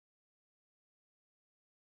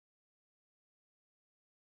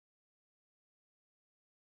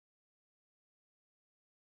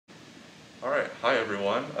Alright, hi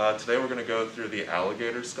everyone. Today we're going to go through the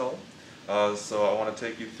alligator skull. So I want to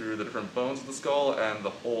take you through the different bones of the skull and the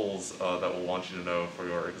holes that we'll want you to know for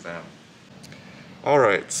your exam.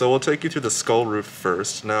 Alright, so we'll take you through the skull roof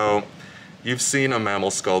first. Now, you've seen a mammal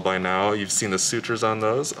skull by now, you've seen the sutures on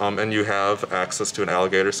those, and you have access to an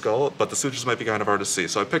alligator skull, but the sutures might be kind of hard to see.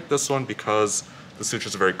 So I picked this one because the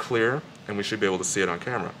sutures are very clear, and we should be able to see it on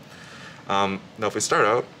camera. Now if we start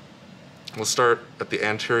out, we'll start at the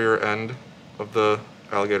anterior end of the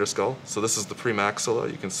alligator skull. So this is the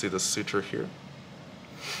premaxilla. You can see the suture here.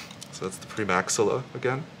 So that's the premaxilla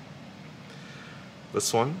again.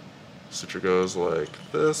 This one, suture goes like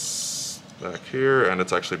this, back here, and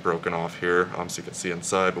it's actually broken off here, so you can see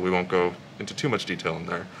inside, but we won't go into too much detail in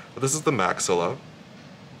there. But this is the maxilla.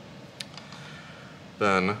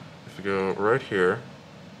 Then, if we go right here,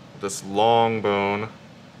 this long bone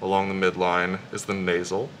along the midline is the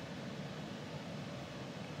nasal.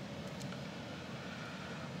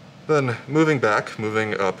 Then moving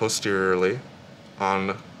posteriorly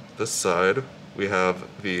on this side, we have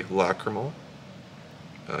the lacrimal.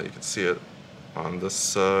 You can see it on this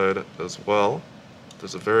side as well.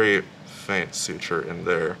 There's a very faint suture in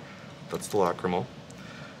there. That's the lacrimal.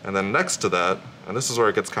 And then next to that, and this is where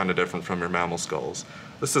it gets kind of different from your mammal skulls,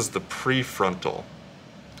 this is the prefrontal,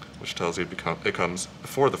 which tells you it comes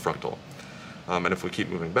before the frontal. And if we keep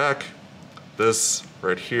moving back, this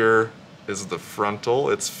right here is the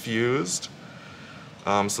frontal. It's fused,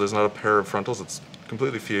 so there's not a pair of frontals, it's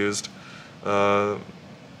completely fused.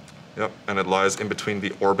 Yep, and it lies in between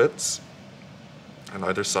the orbits on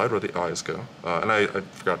either side where the eyes go. And I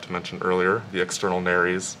forgot to mention earlier, the external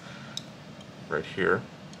nares right here.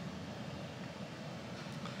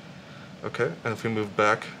 Okay, and if we move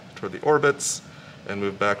back toward the orbits and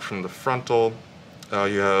move back from the frontal,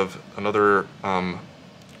 you have another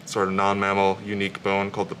sort of non-mammal unique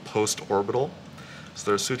bone called the post-orbital. So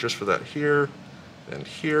there are sutures for that here and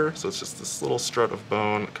here. So it's just this little strut of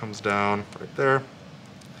bone that comes down right there.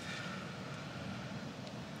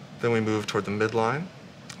 Then we move toward the midline.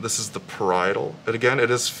 This is the parietal. And again,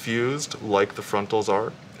 it is fused like the frontals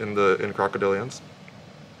are in crocodilians.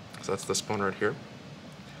 So that's this bone right here.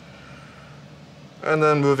 And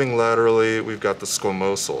then moving laterally, we've got the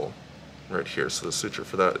squamosal right here. So the suture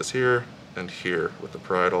for that is here and here with the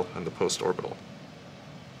parietal and the post-orbital.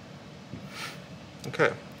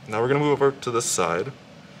 Okay, now we're going to move over to this side.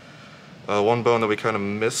 One bone that we kind of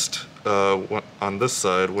missed on this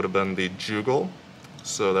side would have been the jugal.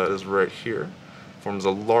 So that is right here. Forms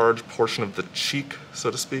a large portion of the cheek, so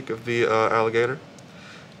to speak, of the alligator.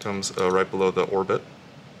 Comes right below the orbit.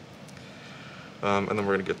 And then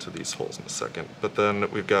we're going to get to these holes in a second. But then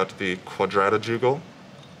we've got the quadratijugal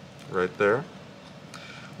right there.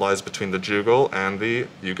 Lies between the jugal and the,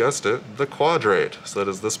 you guessed it, the quadrate. So that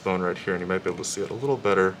is this bone right here, and you might be able to see it a little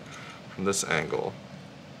better from this angle.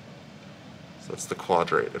 So that's the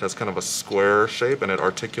quadrate. It has kind of a square shape, and it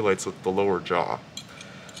articulates with the lower jaw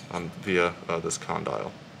via this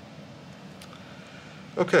condyle.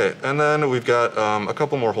 Okay, and then we've got a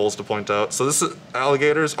couple more holes to point out. So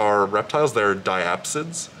alligators are reptiles. They're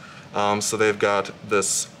diapsids. So they've got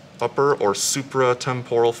this upper or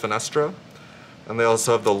supratemporal fenestra, and they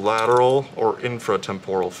also have the lateral or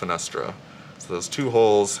infratemporal fenestra. So those two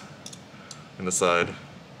holes in the side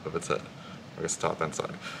of its head, I guess top and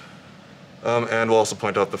side. And we'll also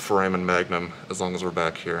point out the foramen magnum as long as we're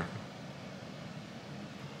back here.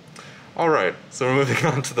 Alright, so we're moving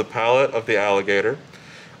on to the palate of the alligator.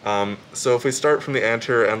 So if we start from the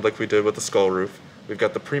anterior end like we did with the skull roof, we've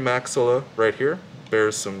got the premaxilla right here,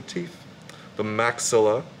 bears some teeth. The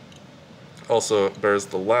maxilla also bears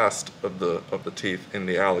the last of the teeth in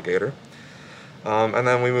the alligator. And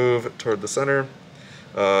then we move toward the center.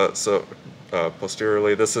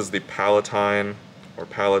 Posteriorly, this is the palatine or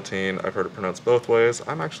palatine. I've heard it pronounced both ways.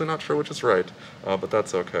 I'm actually not sure which is right, but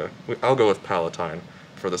that's okay. I'll go with palatine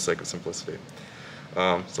for the sake of simplicity.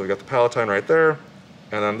 So we got the palatine right there,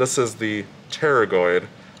 and then this is the pterygoid,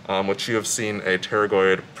 which you have seen a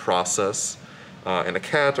pterygoid process in a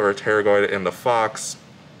cat or a pterygoid in the fox.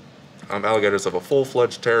 Alligators have a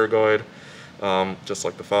full-fledged pterygoid, just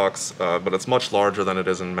like the fox, but it's much larger than it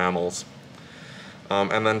is in mammals.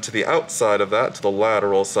 And then to the outside of that, to the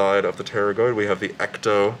lateral side of the pterygoid, we have the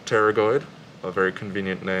ectopterygoid, a very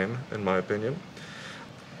convenient name, in my opinion.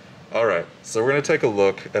 Alright, so we're going to take a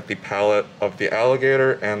look at the palate of the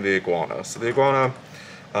alligator and the iguana. So the iguana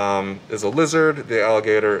is a lizard, the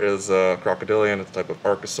alligator is a crocodilian, it's a type of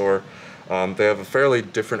archosaur. They have a fairly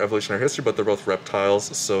different evolutionary history, but they're both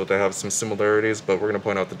reptiles, so they have some similarities, but we're going to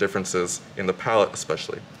point out the differences in the palate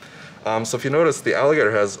especially. So if you notice, the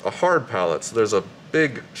alligator has a hard palate, so there's a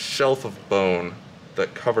big shelf of bone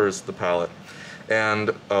that covers the palate. And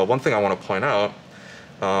one thing I want to point out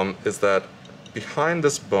is that behind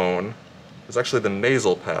this bone is actually the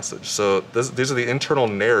nasal passage. So these are the internal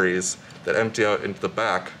nares that empty out into the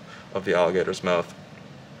back of the alligator's mouth.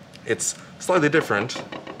 It's slightly different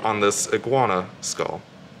on this iguana skull.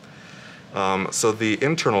 So the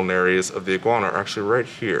internal nares of the iguana are actually right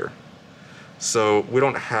here. So we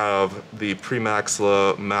don't have the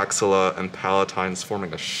premaxilla, maxilla, and palatines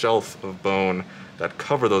forming a shelf of bone that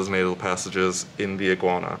cover those nasal passages in the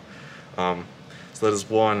iguana. So that is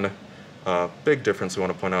one big difference we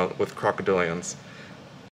want to point out with crocodilians.